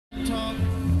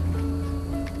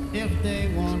if they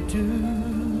want to.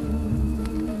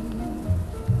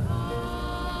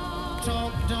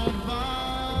 Talk don't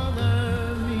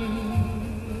bother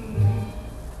me.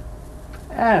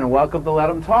 And welcome to Let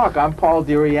 'Em Talk. I'm Paul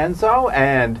DiRienzo,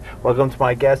 and welcome to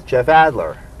my guest, Jeff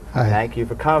Adler. Hi. Thank you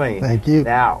for coming. Thank you.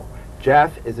 Now,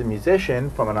 Jeff is a musician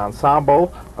from an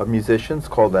ensemble of musicians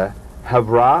called the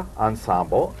Hevreh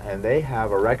Ensemble, and they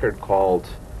have a record called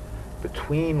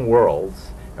Between Worlds.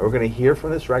 And we're going to hear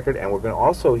from this record, and we're going to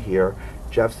also hear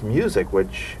Jeff's music,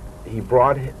 which he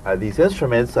brought these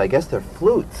instruments. I guess they're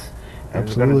flutes. And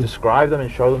Absolutely. we're going to describe them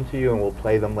and show them to you, and we'll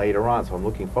play them later on. So I'm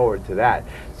looking forward to that.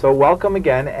 So welcome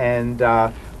again, and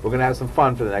we're going to have some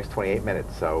fun for the next 28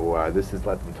 minutes. So this is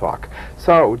Let Them Talk.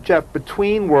 So, Jeff,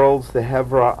 Between Worlds, the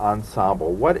Hevreh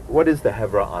Ensemble. What is the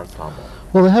Hevreh Ensemble?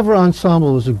 Well, the Hevreh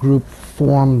Ensemble is a group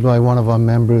formed by one of our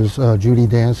members, Judith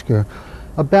Dansker,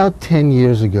 about 10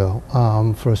 years ago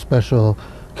for a special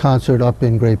concert up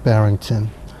in Great Barrington.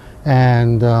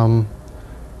 And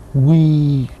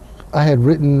I had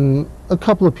written a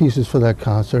couple of pieces for that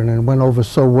concert, and it went over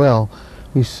so well,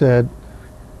 we said,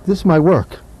 this might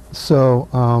work. So,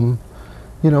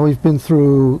 we've been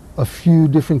through a few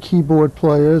different keyboard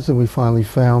players, and we finally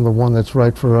found the one that's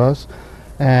right for us.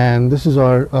 And this is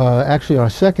actually our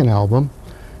second album,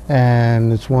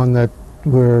 and it's one that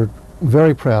we're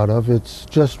very proud of. It's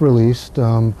just released.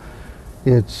 You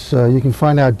can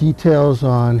find out details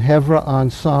on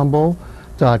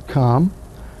HevrehEnsemble.com.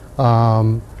 How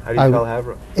do you spell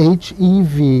Hevreh?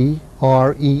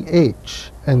 Hevreh,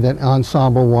 and then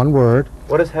ensemble, one word.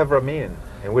 What does Hevreh mean?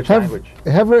 In which language?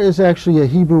 Hevreh is actually a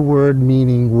Hebrew word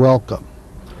meaning welcome.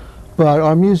 But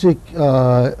our music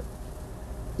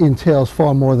entails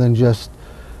far more than just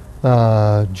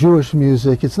Jewish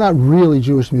music. It's not really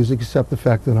Jewish music except the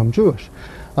fact that I'm Jewish.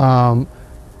 But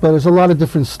there's a lot of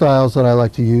different styles that I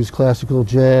like to use: classical,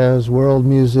 jazz, world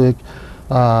music,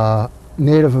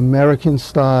 Native American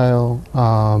style,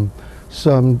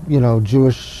 some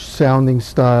Jewish sounding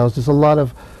styles. There's a lot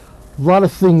of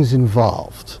things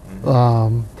involved.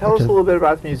 Tell us a little bit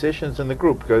about the musicians in the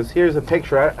group, because here's a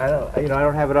picture. I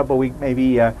don't have it up, but we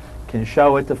maybe can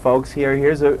show it to folks here.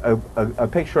 Here's a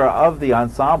picture of the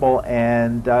ensemble,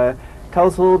 and tell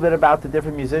us a little bit about the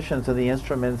different musicians and the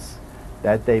instruments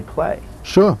that they play.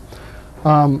 Sure.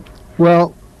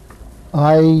 Well,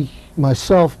 I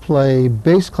myself play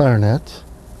bass clarinet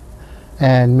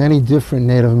and many different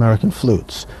Native American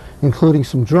flutes, including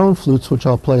some drone flutes, which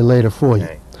I'll play later for you.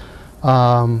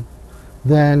 And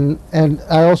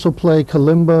I also play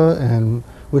kalimba,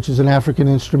 which is an African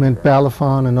instrument,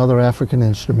 balafon, another African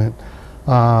instrument.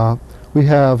 We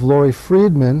have Laurie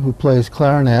Friedman, who plays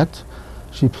clarinet.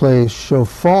 She plays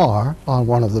shofar on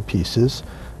one of the pieces,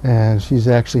 and she's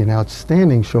actually an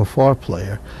outstanding shofar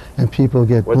player, and people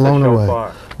get blown away.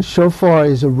 The shofar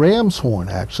is a ram's horn,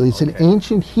 actually. It's an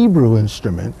ancient Hebrew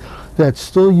instrument that's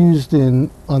still used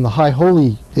on the High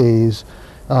Holy Days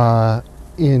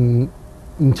in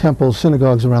temples,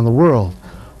 synagogues around the world.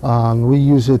 We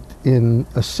use it in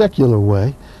a secular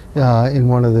way in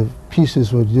one of the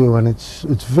pieces we do, and it's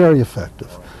very effective.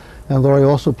 And Laurie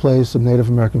also plays some Native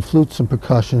American flutes and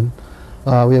percussion.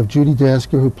 We have Judy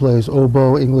Dansker, who plays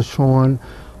oboe, English horn,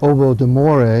 oboe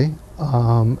d'amore,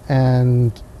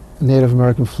 and Native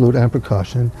American flute and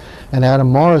percussion. And Adam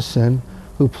Morrison,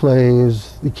 who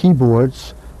plays the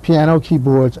keyboards, piano,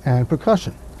 keyboards, and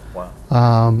percussion. Wow.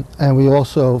 And we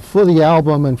also, for the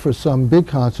album and for some big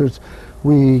concerts,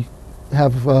 we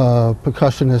have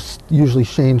percussionist, usually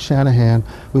Shane Shanahan,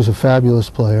 who's a fabulous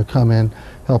player, come in,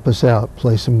 help us out,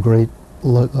 play some great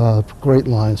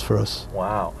lines for us.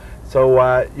 Wow.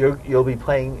 So you'll be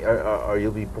playing, or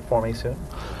you'll be performing soon?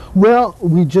 Well,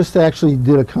 we just actually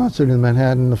did a concert in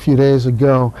Manhattan a few days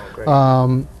ago.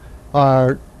 Oh,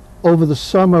 great. Over the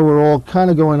summer, we're all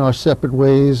kind of going our separate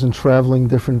ways and traveling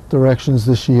different directions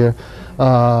this year.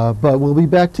 But we'll be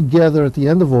back together at the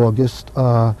end of August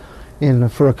for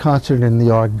a concert in the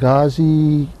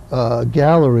Argosy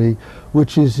Gallery,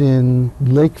 which is in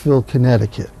Lakeville,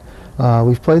 Connecticut.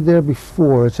 We've played there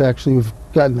before. We've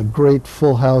gotten a great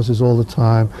full houses all the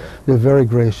time. They're very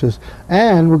gracious.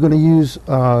 And we're going to use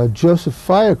Joseph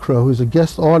Firecrow, who's a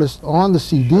guest artist on the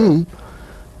CD,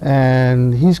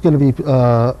 and he's going to be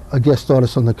a guest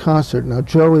artist on the concert. Now,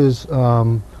 Joe is,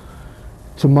 to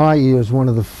my ears, one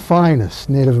of the finest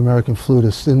Native American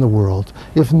flutists in the world,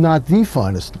 if not the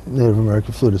finest Native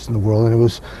American flutist in the world. And it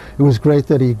was great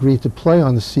that he agreed to play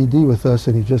on the CD with us,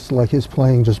 and his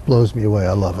playing just blows me away.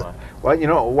 I love it. Well,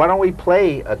 why don't we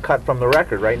play a cut from the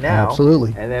record right now?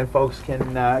 Absolutely. And then folks can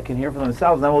hear for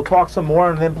themselves. And then we'll talk some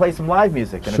more and then play some live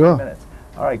music in a few minutes.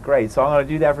 All right, great. So I'm going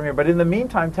to do that from here. But in the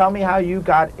meantime, tell me how you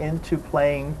got into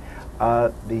playing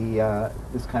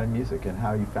this kind of music and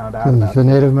how you found out about The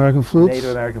Native American flutes?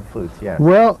 Native American flutes, yes.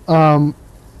 Well,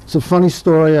 it's a funny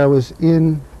story. I was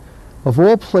in, of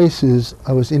all places,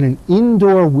 I was in an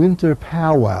indoor winter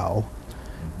powwow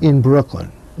in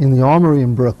Brooklyn, in the Armory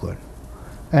in Brooklyn,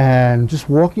 and just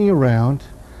walking around,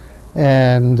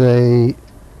 and a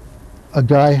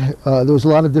guy, there was a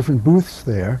lot of different booths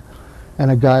there, and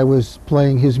a guy was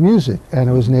playing his music, and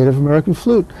it was Native American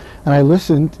flute. And I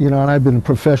listened, you know, and I've been a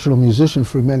professional musician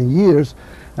for many years,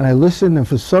 and I listened, and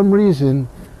for some reason,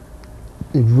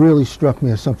 it really struck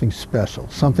me as something special,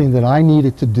 something that I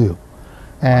needed to do.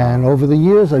 And over the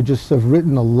years, I just have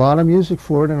written a lot of music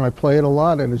for it, and I play it a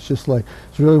lot, and it's just like,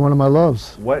 it's really one of my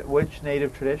loves. Which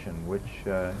native tradition? Which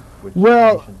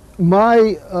well,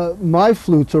 nation? my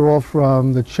flutes are all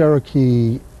from the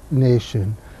Cherokee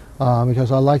Nation,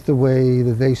 because I like the way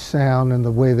that they sound and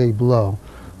the way they blow.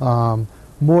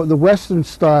 The Western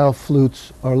style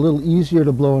flutes are a little easier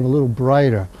to blow and a little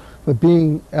brighter, but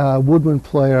being a woodwind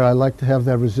player, I like to have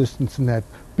that resistance and that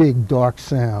big dark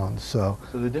sound. So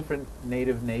the different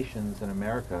native nations in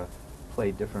America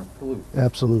play different flutes.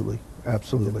 Absolutely,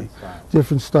 absolutely.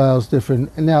 Different styles.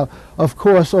 Different. And now, of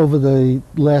course, over the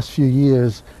last few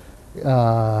years,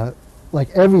 like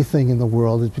everything in the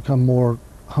world has become more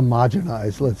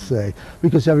homogenized, let's say,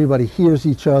 because everybody hears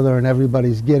each other and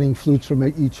everybody's getting flutes from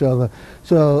each other.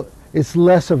 So it's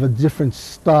less of a different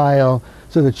style.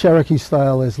 So the Cherokee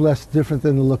style is less different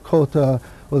than the Lakota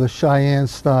or the Cheyenne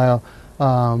style.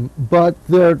 But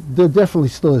there definitely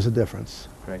still is a difference.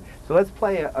 Great. So let's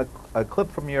play a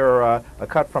clip from your, a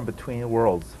cut from Between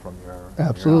Worlds from your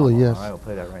Absolutely, your album. yes. All right, we'll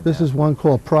play that right This now. is one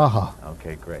called Praha.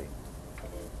 Okay, great.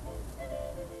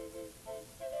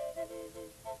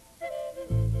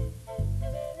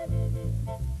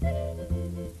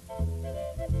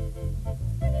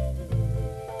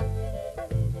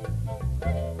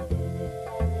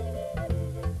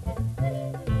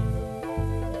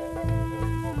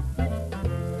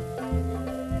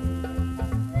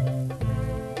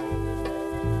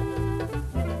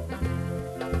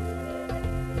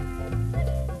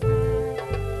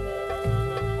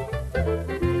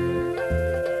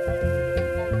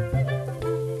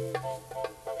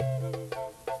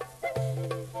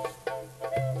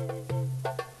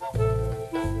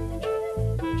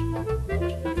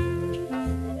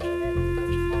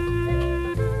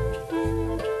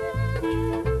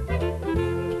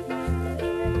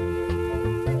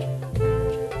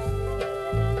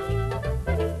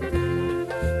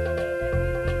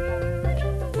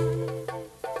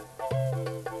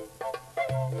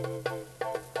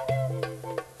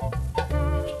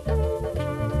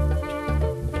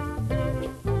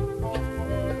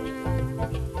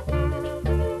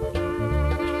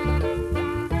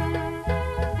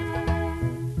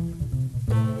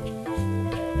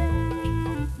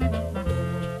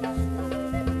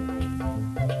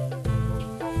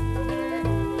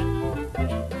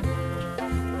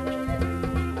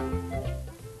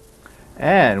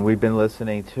 And we've been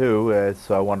listening to its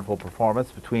wonderful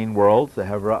performance, Between Worlds, the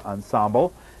Hevreh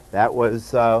Ensemble. That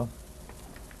was Praha.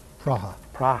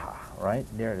 Praha, right?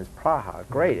 There it is, Praha.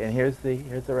 Great. And here's the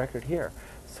record here.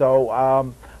 So,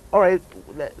 all right,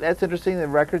 that's interesting. The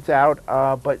record's out,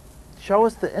 but show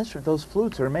us the instrument. Those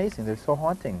flutes are amazing. They're so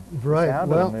haunting. Right. The sound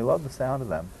Well, of them. We love the sound of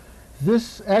them.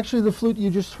 This, actually, the flute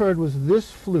you just heard was this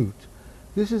flute.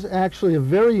 This is actually a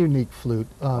very unique flute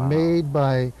made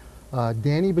by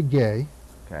Danny Begay,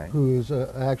 Okay. who is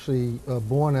actually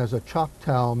born as a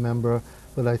Choctaw member,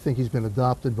 but I think he's been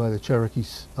adopted by the Cherokee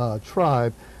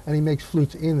tribe, and he makes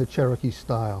flutes in the Cherokee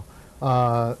style.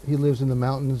 He lives in the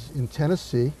mountains in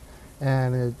Tennessee,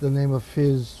 and the name of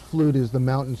his flute is the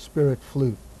Mountain Spirit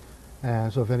Flute.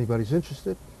 And so if anybody's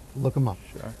interested, look him up.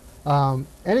 Sure.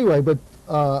 Anyway, but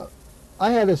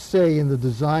I had a say in the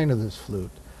design of this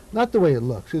flute. Not the way it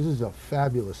looks. This is a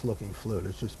fabulous looking flute.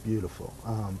 It's just beautiful.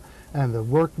 And the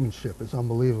workmanship is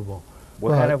unbelievable.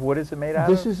 What kind of wood is it made out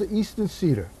of? This is eastern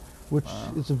cedar, which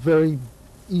is a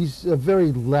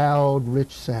very loud,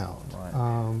 rich sound. Right.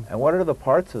 And what are the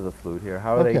parts of the flute here?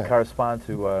 How do they correspond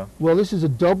to... Well, this is a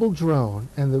double drone,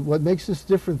 and what makes this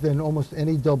different than almost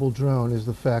any double drone is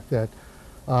the fact that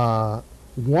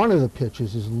one of the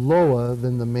pitches is lower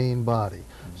than the main body.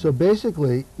 Mm-hmm. So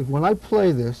basically, when I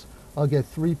play this, I'll get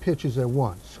 3 pitches at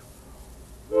once.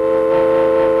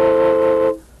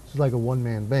 It's like a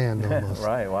one-man band almost.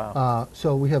 Right, wow.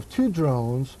 So we have 2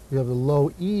 drones. We have the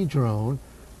low E drone.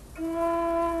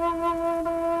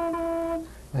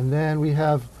 And then we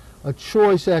have a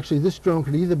choice. Actually, this drone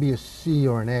could either be a C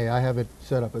or an A. I have it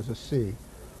set up as a C.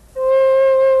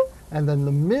 And then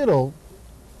the middle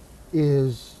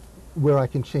is where I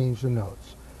can change the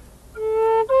notes.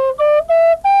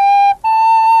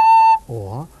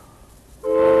 Or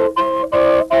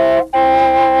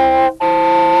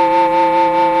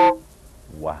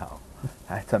Wow,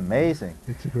 that's amazing.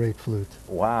 it's a great flute.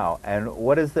 Wow, and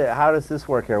what is the? How does this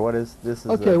work here? What is this?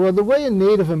 Is Okay, well, the way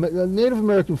Native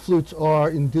American flutes are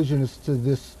indigenous to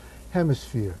this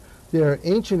hemisphere. They're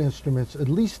ancient instruments, at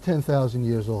least 10,000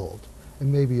 years old,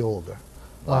 and maybe older.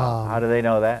 Wow. How do they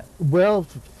know that? Well,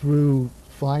 through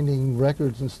finding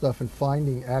records and stuff and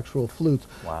finding actual flutes.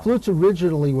 Wow. Flutes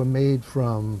originally were made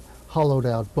from hollowed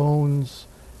out bones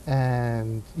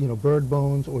and, you know, bird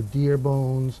bones or deer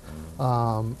bones.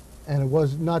 And it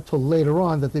was not till later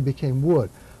on that they became wood.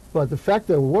 But the fact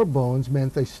there were bones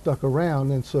meant they stuck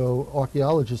around, and so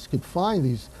archaeologists could find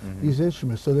these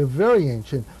instruments. So they're very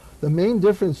ancient. The main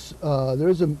difference, there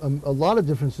is a lot of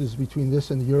differences between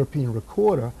this and the European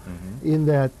recorder, in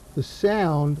that the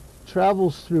sound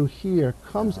travels through here,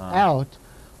 comes out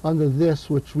under this,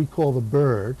 which we call the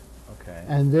bird, Okay.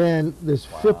 and then there's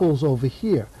fipples over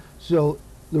here. So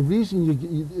the reason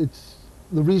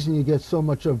the reason you get so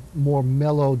much of more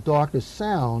mellow, darker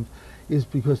sound is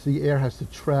because the air has to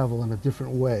travel in a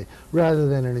different way, rather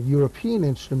than in a European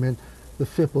instrument. The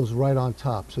fipple's right on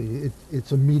top, so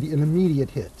it's an immediate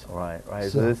hit. Right, right.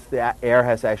 So the air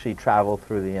has to actually traveled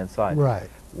through the inside. Right.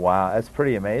 Wow, that's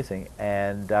pretty amazing.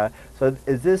 And so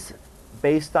is this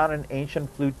based on an ancient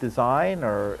flute design,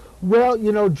 or? Well,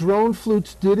 you know, drone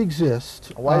flutes did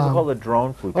exist. Why is it called a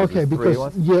drone flute? Okay, there's three because,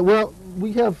 ones? yeah, well,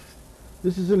 we have,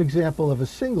 this is an example of a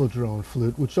single drone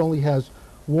flute, which only has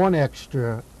one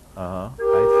extra. I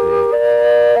see.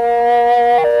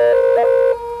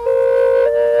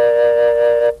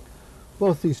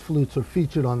 Both these flutes are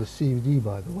featured on the CD,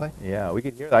 by the way. Yeah, we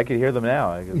could hear. I could hear them now.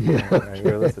 I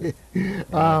hear listening.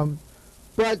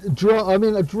 But a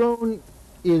drone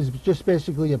is just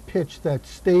basically a pitch that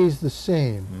stays the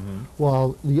same,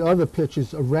 while the other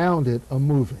pitches around it are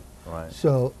moving. Right.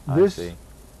 So I this see.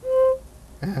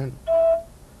 and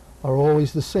are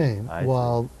always the same, I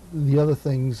while the other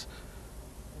things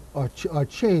are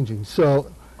changing. So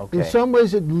in Okay. some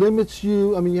ways it limits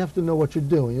you. I mean, you have to know what you're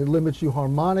doing. It limits you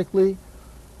harmonically,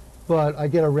 but I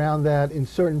get around that in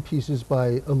certain pieces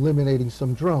by eliminating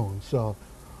some drones. So,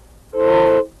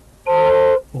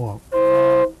 or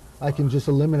I can just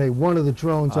eliminate one of the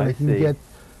drones, and I I can see. get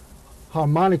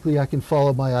harmonically. I can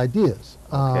follow my ideas.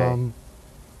 Okay.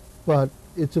 But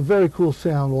it's a very cool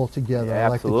sound altogether. Yeah, I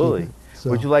like to keep absolutely. it. So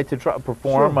Would you like to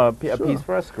perform Sure, a sure. piece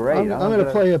for us? Great. I'm going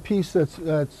to play a piece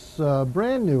that's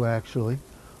brand new, actually.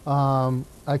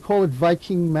 I call it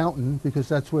Viking Mountain because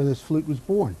that's where this flute was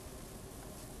born.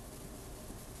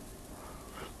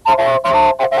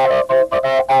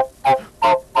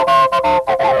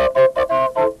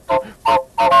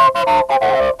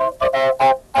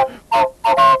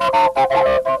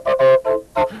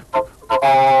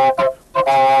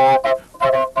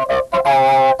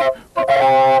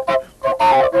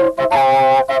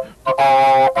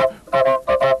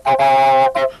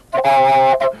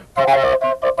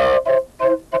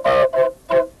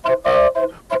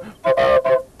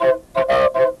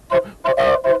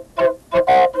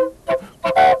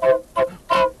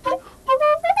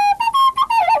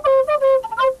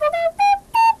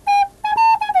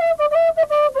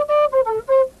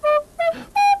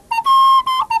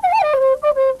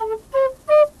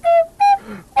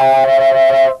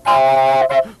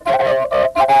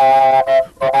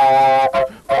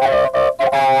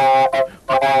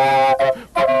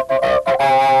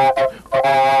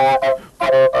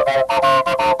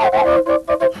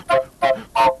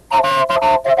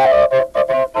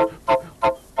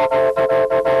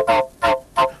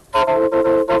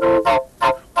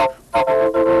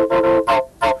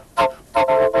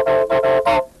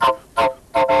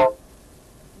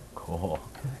 Cool.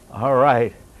 All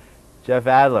right. Jeff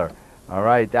Adler. All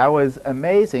right. That was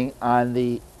amazing on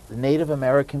the Native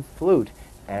American flute.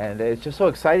 And it's just so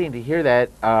exciting to hear that.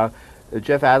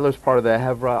 Jeff Adler's part of the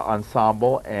Hevreh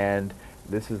Ensemble, and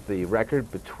this is the record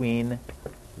Between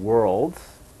Worlds,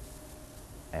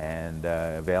 and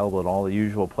available in all the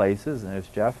usual places. And there's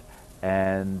Jeff.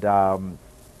 And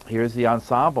here's the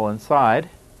ensemble inside,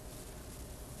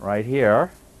 right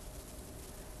here.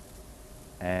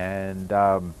 And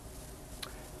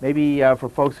maybe for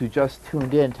folks who just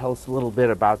tuned in, tell us a little bit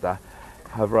about the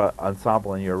Hevreh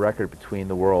Ensemble and your record Between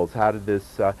the Worlds. How did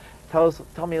this? Tell us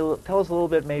a little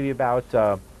bit maybe about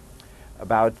the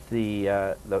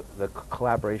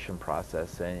collaboration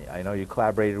process. And I know you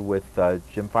collaborated with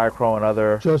Jim Firecrow and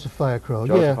other Joseph Firecrow.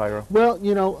 Joseph yeah. Firecrow. Well,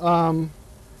 you know,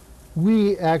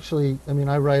 We actually, I mean,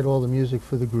 I write all the music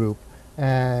for the group,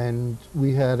 and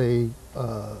we had a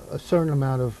certain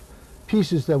amount of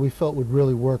pieces that we felt would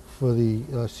really work for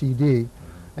the CD.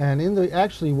 And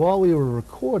actually, while we were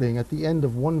recording, at the end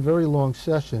of one very long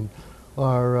session,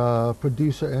 our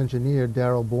producer engineer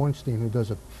Daryl Bornstein, who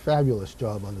does a fabulous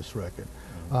job on this record,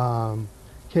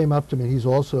 came up to me. He's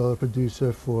also a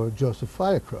producer for Joseph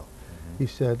Firecrow. He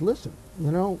said, "Listen,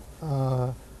 you know,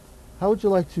 how would you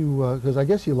like to? Because I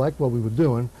guess you liked what we were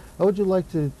doing. How would you like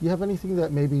to? You have anything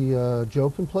that maybe Joe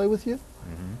can play with you?"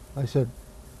 I said,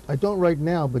 "I don't right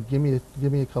now, but give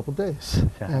me a couple days."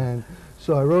 And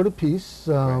so I wrote a piece,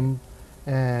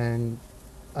 and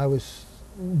I was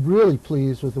really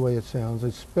pleased with the way it sounds,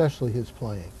 especially his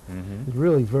playing. It's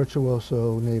really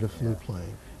virtuoso native flute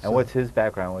playing. And so, what's his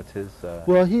background? What's his?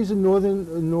 Well, he's a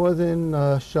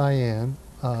northern Cheyenne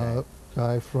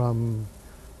guy from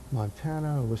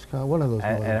Montana or Wisconsin, one of those.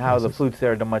 And how the flutes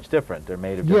there are much different? They're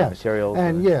made of different materials.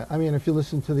 And I mean, if you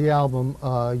listen to the album,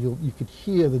 you could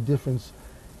hear the difference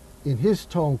in his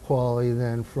tone quality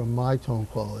than from my tone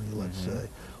quality, let's say,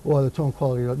 or the tone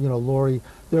quality. You know, Laurie.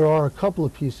 There are a couple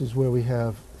of pieces where we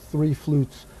have 3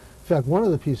 flutes. In fact, one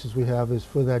of the pieces we have is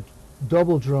for that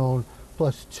double drone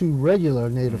plus 2 regular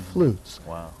native flutes,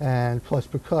 and plus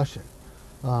percussion.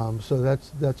 So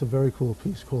that's a very cool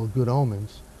piece called Good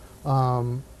Omens.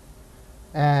 But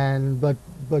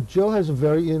Joe has a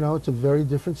very, it's a very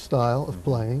different style of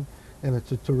playing, and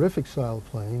it's a terrific style of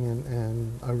playing,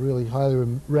 and I really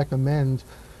highly recommend,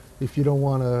 if you don't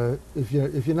want to, if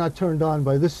you're not turned on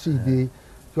by this CD,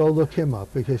 go look him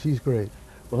up, because he's great.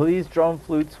 Well, these drone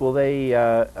flutes, will they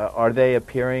are they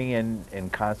appearing in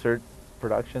concert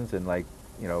productions and, like,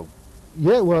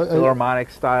 Philharmonic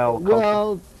style?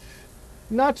 Well,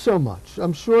 not so much.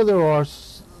 I'm sure there are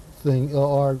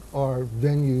are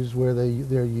venues where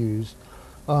they're used.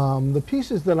 The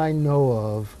pieces that I know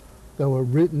of that were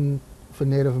written for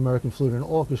Native American flute and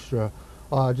orchestra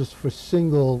are just for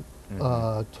single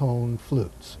tone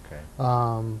flutes.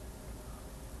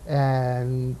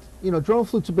 And drone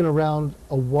flutes have been around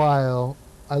a while.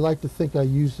 I like to think I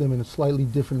use them in a slightly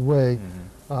different way,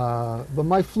 but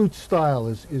my flute style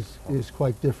is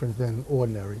quite different than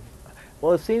ordinary.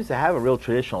 Well, it seems to have a real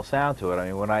traditional sound to it. I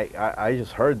mean, when I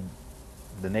just heard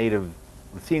the native,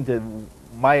 it seemed to,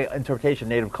 my interpretation of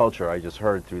native culture, I just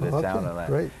heard through the sound of that.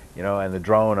 Great. And the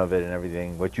drone of it and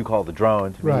everything. What you call the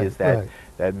drone to me is that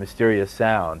mysterious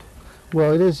sound.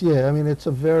 Well, it is, I mean, it's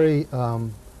a very,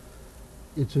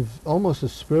 it's almost a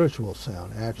spiritual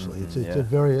sound, actually. It's a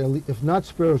very, if not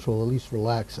spiritual, at least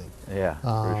relaxing. Yeah,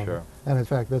 for sure. And in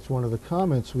fact, that's one of the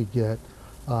comments we get.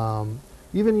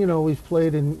 Even, we've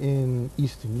played in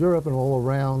Eastern Europe and all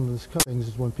around this things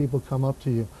is when people come up to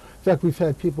you. In fact, we've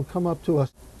had people come up to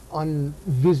us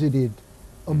unvisited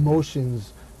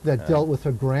emotions that dealt with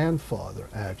her grandfather,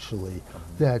 actually,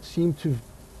 that seemed to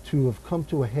have come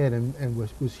to a head and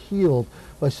was healed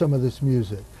by some of this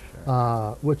music,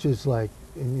 which is like,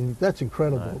 that's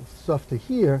incredible stuff to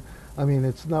hear. I mean,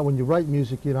 it's not, when you write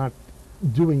music, you're not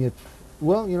doing it,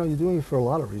 well, you're doing it for a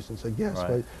lot of reasons, I guess.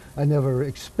 But I never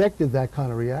expected that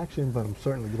kind of reaction, but I'm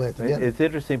certainly glad to get it. It's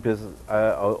interesting because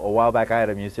a while back I had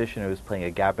a musician who was playing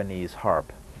a Gabonese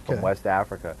harp from West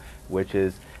Africa, which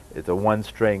is, it's a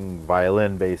one-string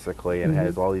violin basically, and it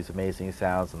has all these amazing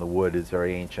sounds, and the wood is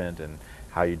very ancient, and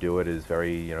how you do it is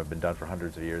very, been done for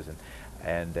hundreds of years,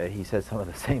 and he said some of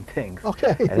the same things.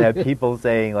 And had people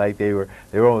saying like they were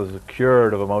almost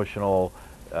cured of emotional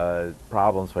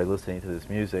problems by listening to this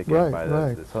music, and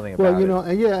by something about it.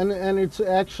 And it's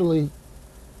actually,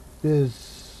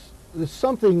 there's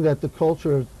something that the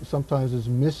culture sometimes is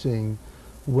missing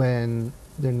when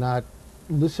they're not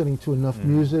listening to enough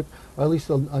music, or at least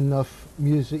enough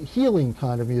music, healing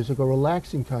kind of music or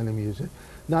relaxing kind of music,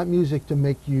 not music to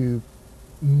make you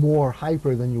more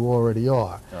hyper than you already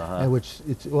are, and which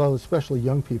especially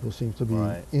young people seem to be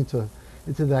into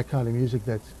that kind of music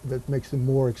that makes them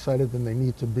more excited than they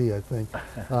need to be, I think.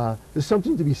 There's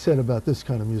something to be said about this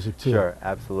kind of music too. Sure,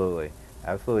 absolutely.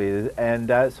 And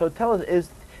so tell us,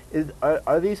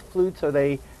 are these flutes, are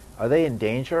they in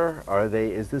danger?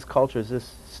 Is this culture, is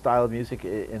this style of music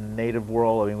in the native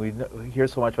world? I mean, we hear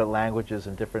so much about languages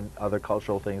and different other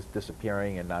cultural things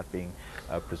disappearing and not being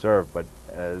preserved, but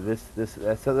that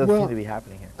doesn't seem to be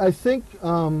happening here. I think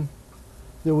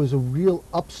there was a real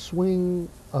upswing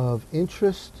of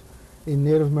interest in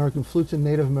Native American flutes and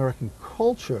Native American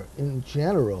culture in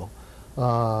general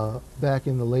back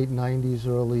in the late 90s,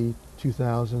 early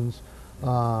 2000s.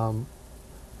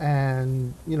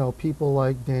 And people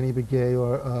like Danny Begay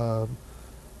or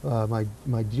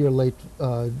my dear late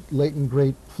and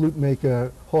great flute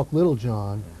maker Hawk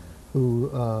Littlejohn who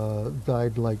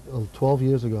died like 12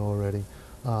 years ago already.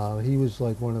 He was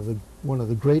like one of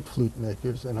the great flute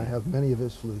makers, and I have many of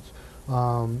his flutes.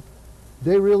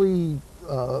 They really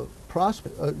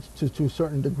prospered to a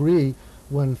certain degree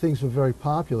when things were very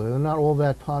popular. They're not all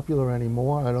that popular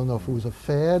anymore. I don't know if it was a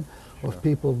fad or if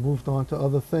people moved on to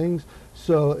other things.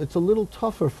 So it's a little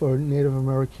tougher for Native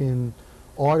American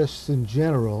artists in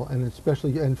general, and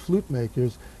especially flute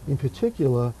makers in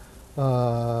particular,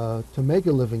 to make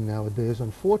a living nowadays,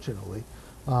 unfortunately.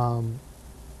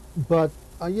 But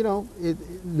you know,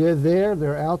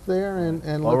 they're out there,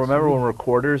 and well, remember when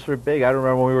recorders were big? I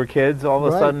remember when we were kids, all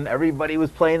of a sudden everybody was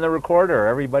playing the recorder.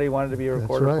 Everybody wanted to be a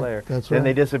recorder player. Then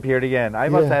they disappeared again. I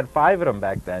must have had 5 of them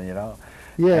back then, you know.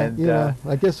 Yeah, and,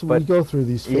 I guess we go through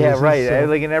these phases. Yeah, right. So.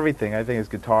 Like in everything. I think it's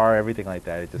guitar, everything like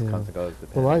that. It just comes and goes.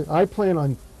 Well, I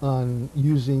plan on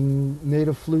using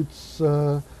native flutes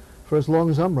for as long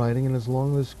as I'm writing and as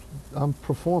long as I'm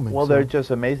performing. Well, they're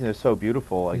just amazing. They're so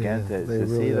beautiful, again, to really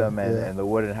see them and the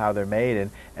wood and how they're made.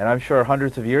 And I'm sure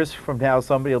hundreds of years from now,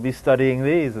 somebody will be studying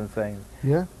these and saying,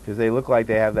 because they look like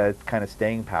they have that kind of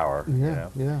staying power. Yeah, you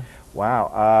know? yeah.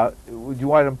 Wow. Would you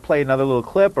want to play another little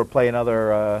clip or play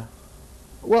another...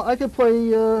 Well, I could play.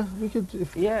 We could.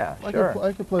 Yeah, sure.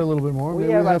 I could play a little bit more. We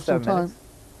Maybe have some time. Minutes.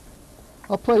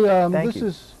 I'll play. Thank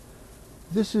you.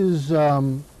 This is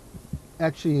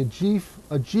actually a G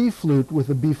flute with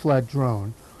a B flat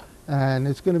drone, and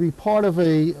it's going to be part of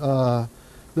the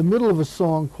middle of a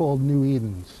song called New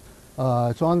Edens.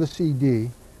 It's on the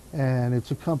CD, and it's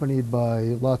accompanied by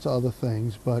lots of other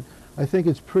things. But I think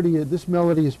it's pretty. This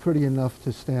melody is pretty enough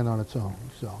to stand on its own.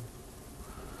 So.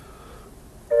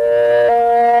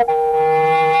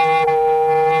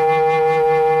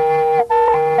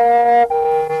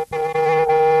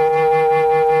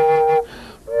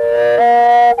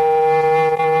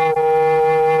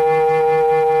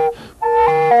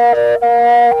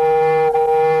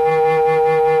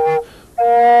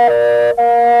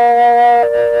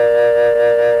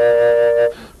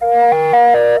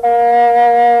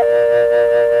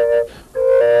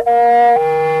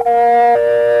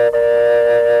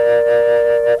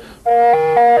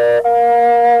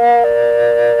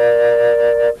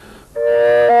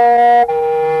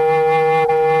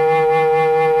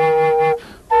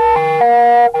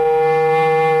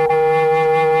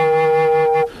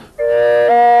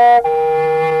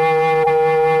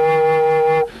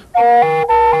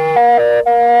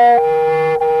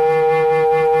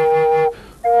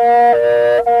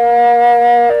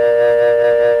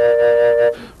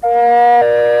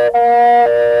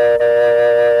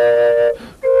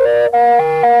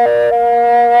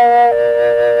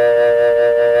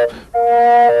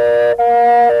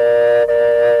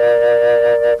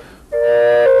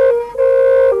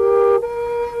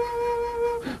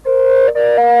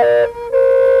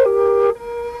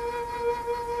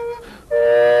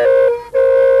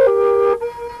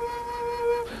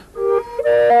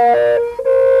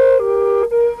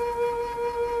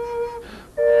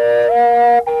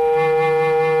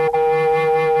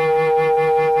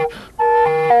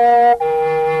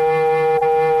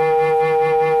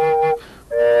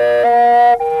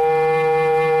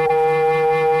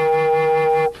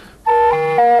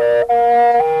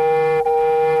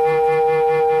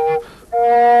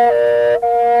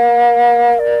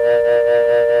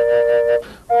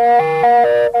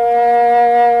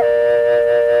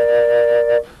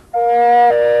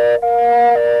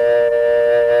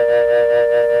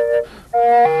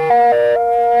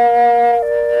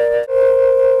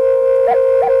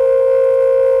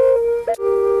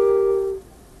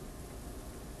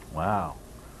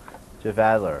 Jeff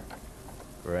Adler.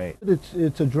 Great.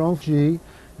 It's a drone G.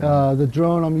 The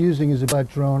drone I'm using is a flat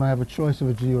drone. I have a choice of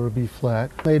a G or a B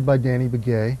flat. Made by Danny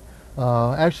Begay.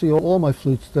 Actually, all my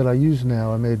flutes that I use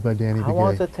now are made by Danny Begay. How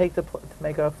long does it take to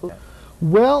make a flute?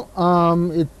 Well,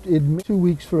 it 2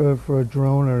 weeks for a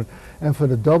drone, and for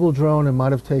the double drone, it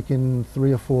might have taken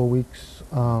 3 or 4 weeks.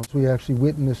 We actually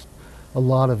witnessed a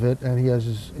lot of it, and he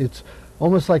has it's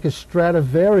almost like a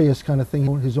Stradivarius kind of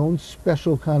thing, his own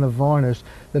special kind of varnish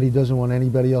that he doesn't want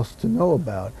anybody else to know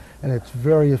about, and it's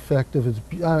very effective.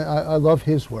 I love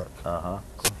his work.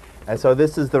 And so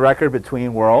this is the record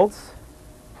Between Worlds,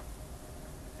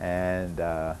 and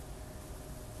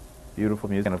beautiful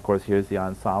music. And of course, here's the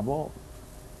ensemble.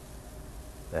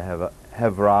 They have a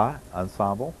Hevreh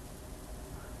Ensemble,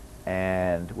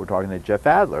 and we're talking to Jeff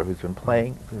Adler, who's been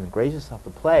gracious enough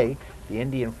to play the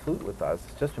Indian flute with us.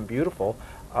 It's just been beautiful.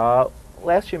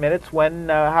 Last few minutes,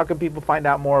 how can people find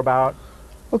out more about?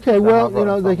 Okay,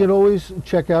 well, they can always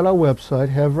check out our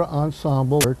website,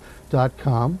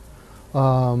 HevrehEnsemble.com.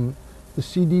 The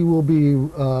CD will be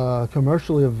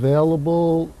commercially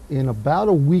available in about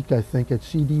a week, I think, at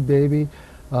CD Baby,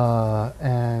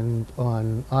 and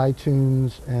on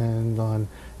iTunes and on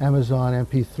Amazon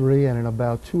MP3, and in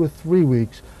about 2 or 3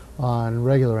 weeks on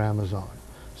regular Amazon.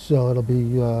 So it'll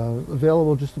be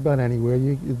available just about anywhere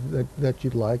that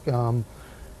you'd like.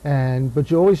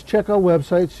 But you always check our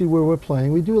website, see where we're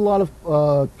playing. We do a lot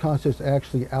of concerts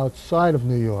actually outside of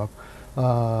New York,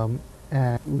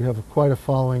 and we have quite a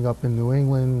following up in New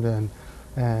England,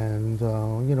 and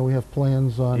you know, we have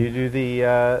plans on. Do you do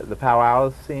the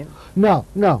powwow scene? No,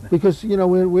 because you know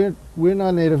we're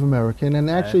not Native American, and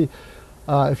actually,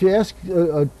 if you ask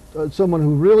someone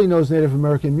who really knows Native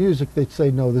American music, they'd say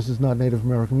no, this is not Native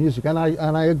American music, and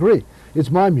I agree.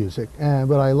 It's my music,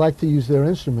 but I like to use their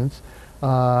instruments.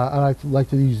 I like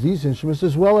to use these instruments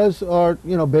as well as our,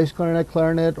 you know, bass clarinet,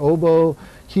 clarinet, oboe,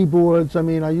 keyboards. I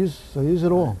mean, I use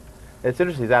it all. It's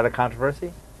interesting. Is that a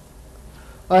controversy?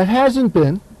 It hasn't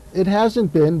been. It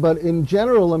hasn't been. But in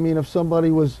general, I mean, if somebody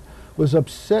was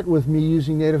upset with me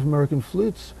using Native American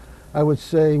flutes, I would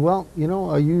say, well, you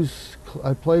know,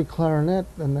 I play clarinet,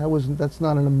 and that's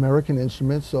not an American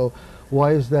instrument. So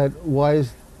why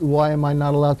am I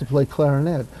not allowed to play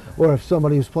clarinet? Or if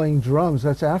somebody is playing drums,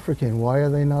 that's African. Why are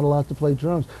they not allowed to play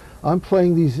drums? I'm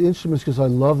playing these instruments because I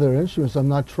love their instruments. I'm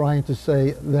not trying to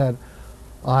say that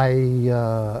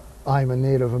I'm a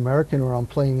Native American or I'm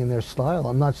playing in their style.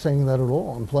 I'm not saying that at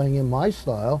all. I'm playing in my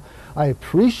style. I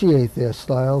appreciate their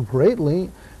style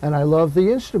greatly, and I love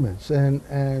the instruments.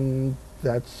 And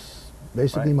that's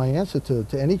basically my answer to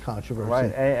any controversy.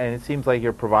 Right, and it seems like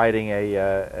you're providing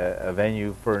a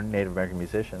venue for Native American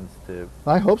musicians to.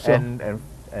 I hope so.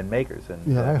 And makers. And,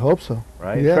 yeah, I hope so.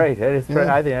 Right, yeah. It's great.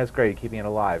 I think that's great, keeping it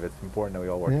alive. It's important that we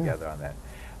all work together on that.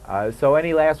 So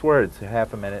any last words?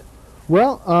 Half a minute.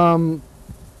 Well,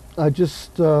 I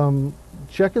just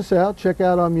check us out. Check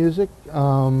out our music.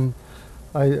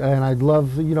 I'd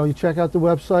love, you know, you check out the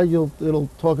website. It'll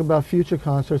talk about future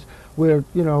concerts.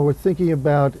 We're thinking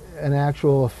about an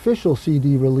actual official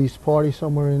CD release party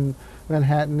somewhere in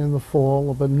Manhattan in the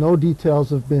fall, but no details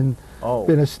have been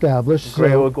established.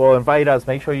 Great. So Well, invite us.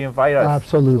 Make sure you invite us.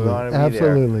 Absolutely. We want to be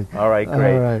Absolutely. there. All right.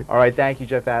 Great. All right. All right. Thank you,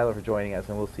 Jeff Adler, for joining us,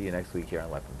 and we'll see you next week here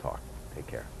on Let Them Talk. Take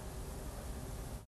care.